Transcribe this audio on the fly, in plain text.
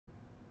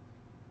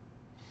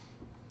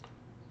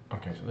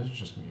Okay, so this is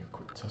just going to be a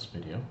quick test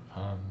video,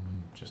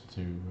 just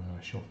to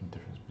show off the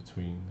difference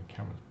between the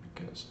cameras,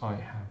 because I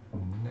have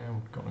now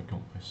got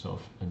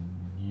myself a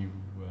new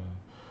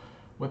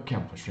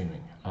webcam for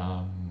streaming.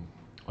 I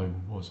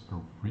was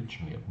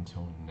originally, up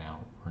until now,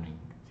 running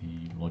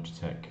the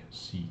Logitech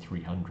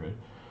C300,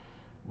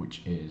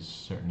 which is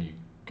certainly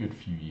a good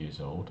few years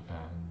old,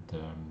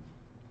 and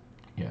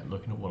yeah,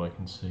 looking at what I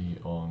can see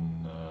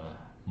on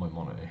my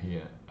monitor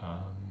here,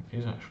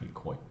 is actually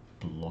quite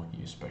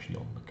blocky, especially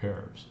on the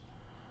curves.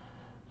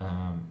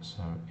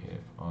 So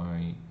if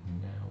I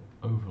now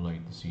overlay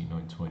the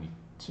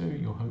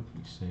C922, you'll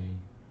hopefully see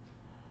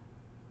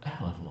a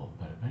hell of a lot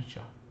better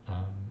picture.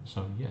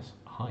 So yes,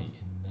 high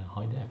in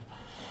high def.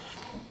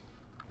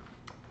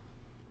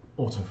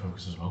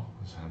 Autofocus as well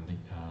is handy.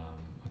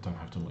 I don't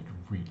have to like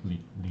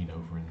really lean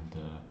over and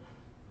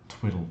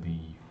twiddle the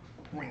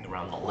ring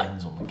around the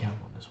lens on the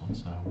camera on this one.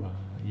 So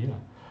yeah.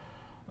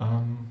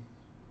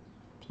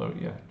 So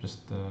yeah,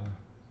 just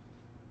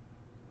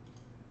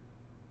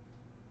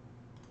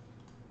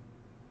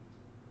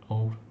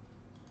old,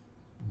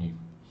 new,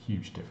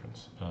 huge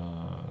difference.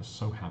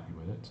 So happy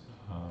with it.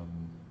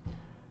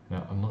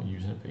 Now I'm not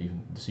using it, but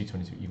even the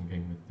C22 even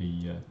came with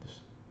the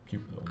this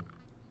cute little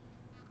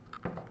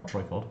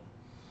tripod.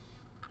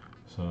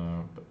 So,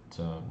 but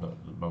no,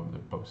 at the moment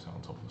they're both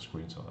on top of the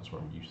screen, so that's where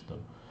I'm used to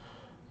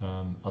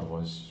them.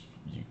 Otherwise,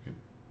 you could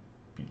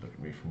be looking at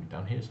me from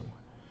down here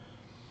somewhere.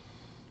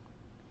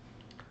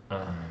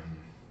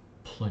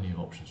 Plenty of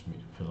options for me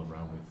to fiddle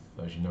around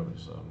with. As you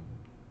notice,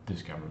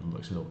 this camera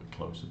looks a little bit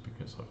closer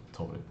because I've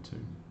told it to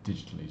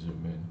digitally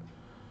zoom in,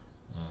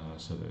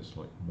 so there's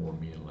like more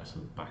me and less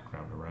of the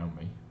background around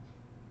me.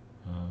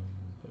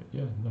 But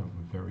yeah, no,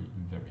 I'm very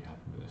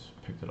happy with this.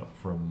 Picked it up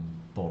from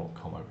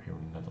bol.com over here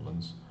in the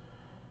Netherlands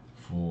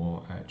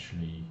for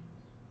actually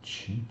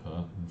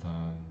cheaper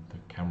than the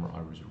camera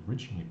I was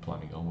originally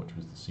planning on, which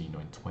was the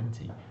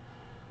C920.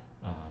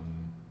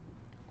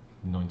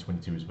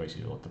 922 is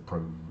basically like the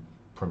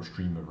pro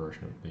streamer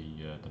version of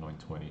the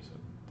 920. So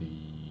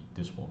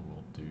this one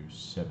will do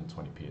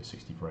 720p at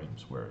 60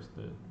 frames, whereas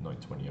the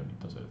 920 only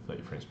does it at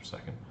 30 frames per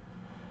second.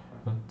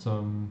 But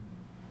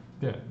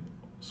yeah,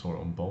 saw it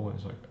on Bol and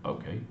it's like,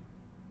 okay,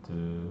 the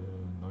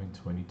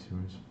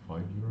 922 is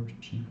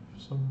 €5 cheap for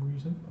some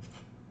reason.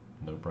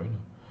 No brainer.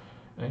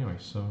 Anyway,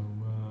 so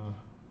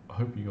I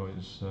hope you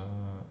guys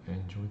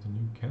enjoyed the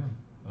new cam.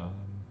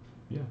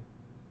 Yeah,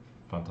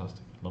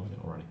 fantastic, loving it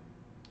already.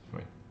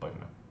 Anyway, bye for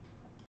now.